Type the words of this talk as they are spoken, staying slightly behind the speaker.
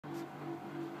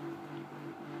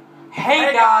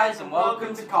Hey guys, and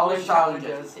welcome to College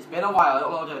Challenges. It's been a while. I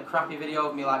uploaded a crappy video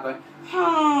of me like going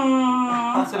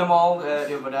to the mall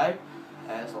the other day.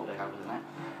 It's all big out, isn't it?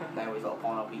 There was little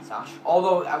porno pizza.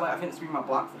 Although I think it's my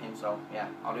black for him, so yeah,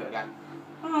 I'll do it again.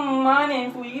 My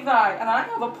name's Levi, and I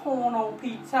have a porno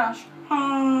pizza.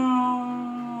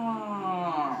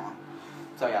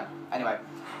 So yeah. Anyway,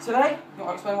 today you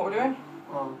want to explain what we're doing?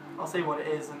 Well, I'll see what it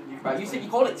is, and you can. Right, you said you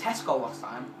called it Tesco last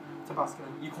time. Tabasco.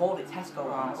 You called it Tesco.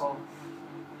 Right. Well,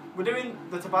 we're doing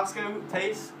the Tabasco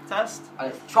taste test.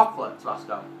 And it's chocolate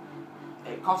Tabasco.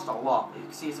 It costs a lot. You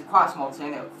can see it's a quite small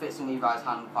tin. It fits in Levi's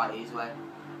hand quite easily,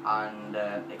 and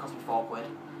it cost me £4.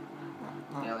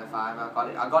 Nearly £5.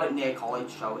 I got it near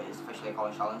college, so it is officially a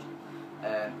college challenge.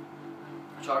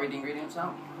 Shall I read the ingredients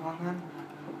out? Go on then.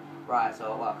 Right.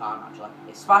 So well, I can't actually.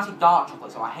 It's spicy dark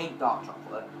chocolate, so I hate dark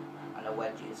chocolate. And the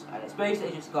wedges, and it's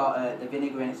basically just got the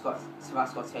vinegar in it. It's got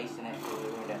Tabasco taste in it.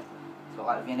 It's got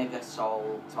like vinegar,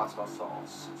 salt, Tabasco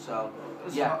sauce. So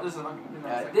yeah,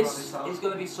 this is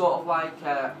going to be sort of like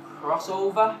a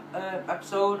crossover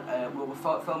episode. We'll be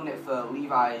filming it for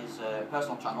Levi's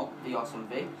personal channel, The Awesome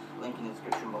V, link in the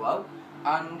description below.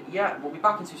 And yeah, we'll be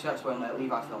back in 2 seconds when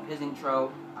Levi filmed his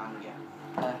intro. And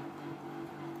yeah,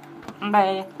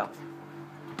 bye.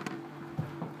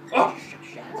 Oh shit.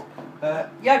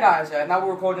 Yeah guys, now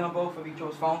we're recording on both of each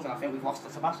other's phones, and I think we've lost the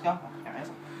Tabasco. There it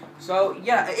is. So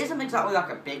yeah, it isn't exactly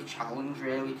like a big challenge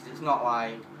really, because it's not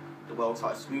like the world's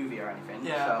like smoothie or anything.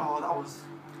 Yeah, so, that was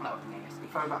nasty.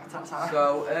 Throwback to that time.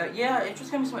 So yeah, it's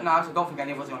just going to be something nice. I don't think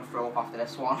any of us are going to throw up after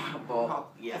this one, but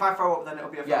yeah. If I throw up then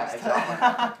it'll be a first. Yeah,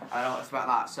 exactly. I don't expect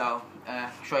that, so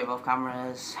show you both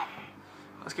cameras.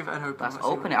 Let's give it an open. Let's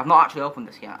open it. I've not actually opened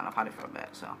this yet, and I've had it for a bit,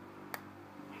 so.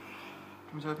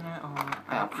 Do you want to open it?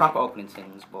 Or... I'm crap at opening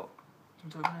things, but...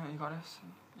 Do you want to open it? You got this?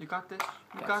 You got this?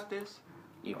 You got this?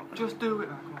 You open Just do it.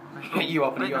 You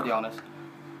open it, you have the honours.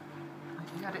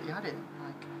 You had it.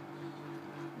 Like,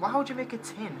 why would you make a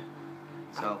tin?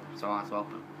 So I have to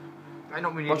open it. I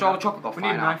don't really. Watch all the chocolate go We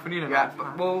need a knife, we need a knife.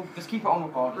 Yeah, well, just keep it on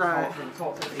record. Right.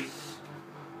 Talk to these.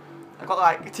 I've got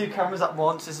like 2 cameras at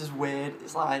once. This is weird.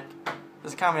 It's like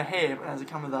there's a camera here, but there's a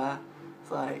camera there.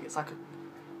 It's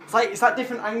like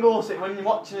different angles. When you're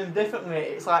watching them differently,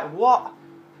 it's like what?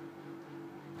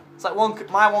 It's like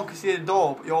my one can see the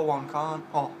door, but your one can't.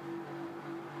 Oh.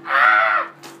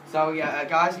 So yeah,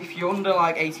 guys, if you're under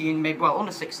like 18, maybe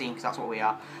under 16, because that's what we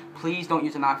are, please don't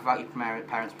use a knife without your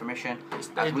parents' permission.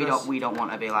 As we don't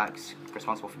want to be like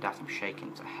responsible for death. I'm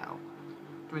shaking to hell.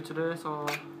 Do we do this or?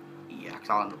 Yeah, because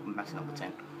I'll end up messing up the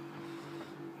tin.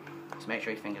 So make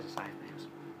sure your fingers are safe.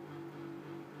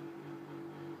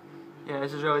 Yeah,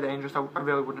 this is really dangerous. I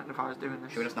really wouldn't if I was doing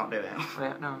this. Should we just not do it? Oh,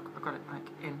 yeah, no, I got it like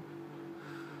in.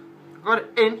 I got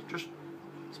it in. Just.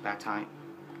 It's about tight.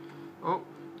 Oh,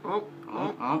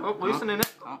 loosening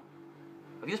it. Oh.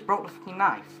 Have you just broke the fucking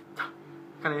knife?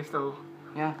 Can I still?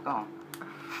 Yeah, go on.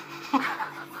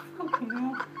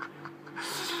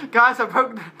 Guys, I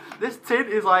broke. This tin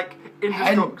is like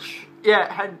indestructible. Yeah,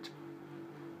 hench.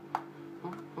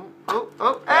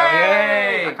 Oh,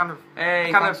 hey! I kind of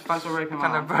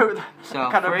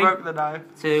broke the knife.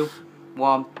 2,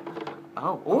 1.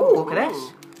 Oh, look at this.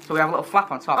 So we have a little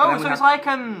flap on top. Oh, so it's like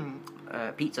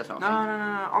pizza sort of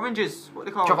No, oranges. What are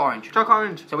they called? Chocolate orange. Chocolate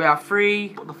orange. So we have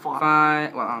 3, what the fuck?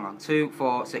 5. Well, hang on. 2,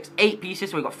 4, 6, 8 pieces.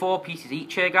 So we've got 4 pieces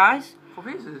each here, guys. 4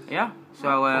 pieces. Yeah.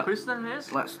 So 4 pieces then it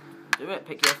is. Let's do it.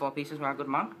 Pick your 4 pieces. We're a good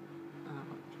man.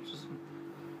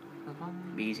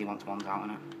 Be easy once one's out,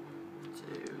 innit?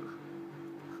 2, 3.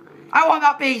 I want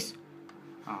that piece!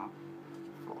 Oh.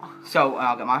 4. So,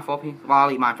 I'll get my 4 pieces. Well,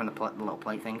 I'll eat mine from the little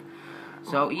plate thing.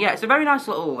 So, yeah, it's a very nice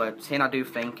little tin, I do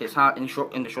think. It's hard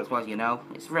indestructible, as you know.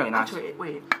 It's really nice. Actually,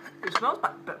 wait. It smells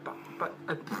but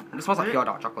it smells like pure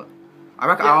dark chocolate. I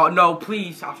reckon. Yeah. Oh, no,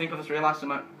 please. I think I just realised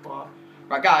something. What?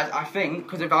 Right, guys, I think,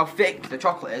 because of how thick the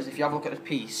chocolate is, if you have a look at the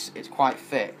piece, it's quite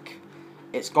thick.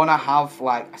 It's going to have,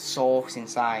 like, a sauce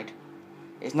inside.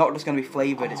 It's not just going to be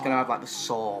flavoured, it's going to have, like, the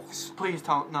sauce. Please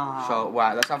don't, no. So,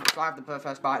 right, let's have the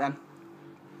first bite then.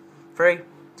 3,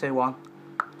 2, 1.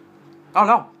 Oh,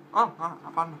 no. Oh, no,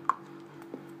 I found it.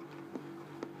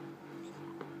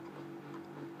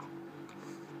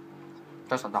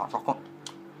 Tastes like dark chocolate.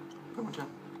 Pretty much, yeah.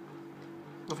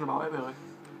 Nothing about it, really.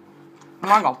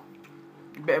 Hang on.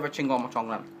 A bit of a chingo on my tongue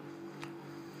then.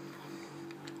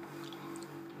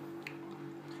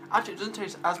 Actually, it doesn't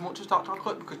taste as much as dark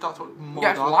chocolate because dark chocolate is more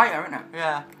yeah, it's dark. lighter, isn't it?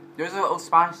 Yeah. There's a little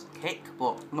spice kick,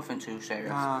 but nothing too serious.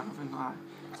 Nah, nothing like that.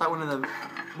 It's like one of the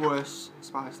worst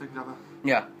spice things ever.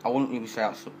 Yeah, I wouldn't even say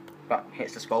that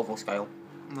hits the Scoville scale.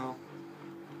 No.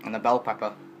 And the bell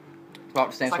pepper.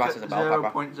 About the same spice as a bell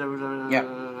pepper. 0.000. Yeah.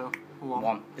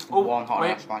 One. Just Oh, one hot and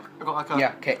wait. hot spice. I got like a...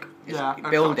 Yeah, kick. It's Yeah,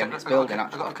 building, it's building I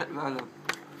actually. got a kick there, then.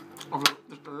 Of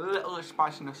just a little bit of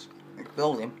spiciness. It's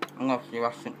building. I'm going to see the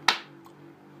rest.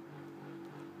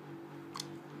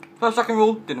 First, second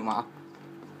rule, didn't matter.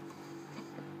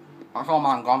 That's all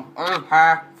mine gone.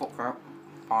 Hair, fuck for it.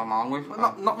 Fine, man.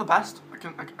 Well, not the best. I've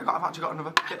actually got another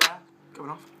bit there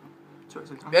going off. So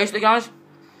it's okay. Basically, guys,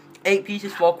 8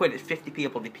 pieces, £4. It's 50p a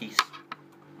bloody piece.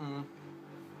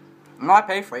 And I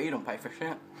pay for it, you don't pay for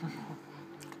shit.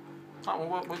 Right,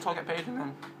 well, we'll talk get paid and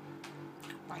then.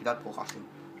 Like Deadpool costume.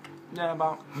 Yeah,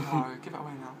 about. Oh, give it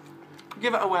away now.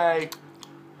 Give it away,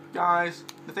 guys.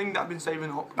 The thing that I've been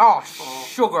saving up. Oh, for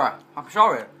sugar. I'm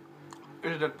sorry.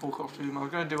 is a Deadpool costume. I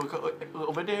was going to do a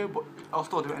little video, but I'll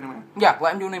still do it anyway. Yeah,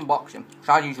 let him do an unboxing.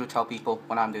 So I usually tell people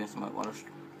when I'm doing something. Well, just,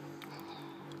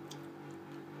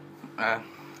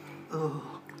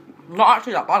 not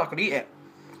actually that bad. I could eat it.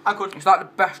 I could. It's like the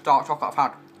best dark chocolate I've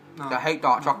had. No. I hate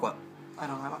dark chocolate. I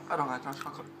don't like dark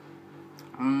chocolate.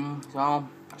 So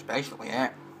that's basically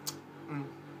it.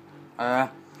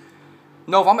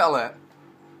 No vomit alert.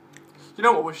 You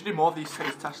know what? We should do more of these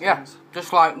taste testings. Yeah,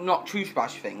 just like not too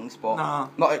spicy things, but No.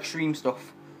 not extreme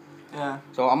stuff. Yeah.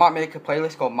 So I might make a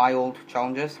playlist called My Old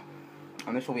Challenges,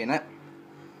 and this will be in it.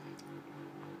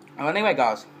 And anyway,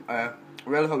 guys,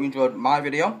 really hope you enjoyed my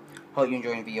video. Hope you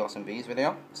enjoyed the Awesome V's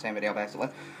video, same video basically.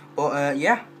 But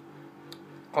yeah,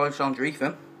 College Challenge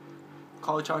Ethan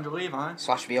College Challenge Levi.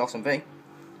 / the Awesome V.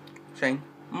 Shane.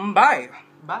 Bye.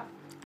 Bye.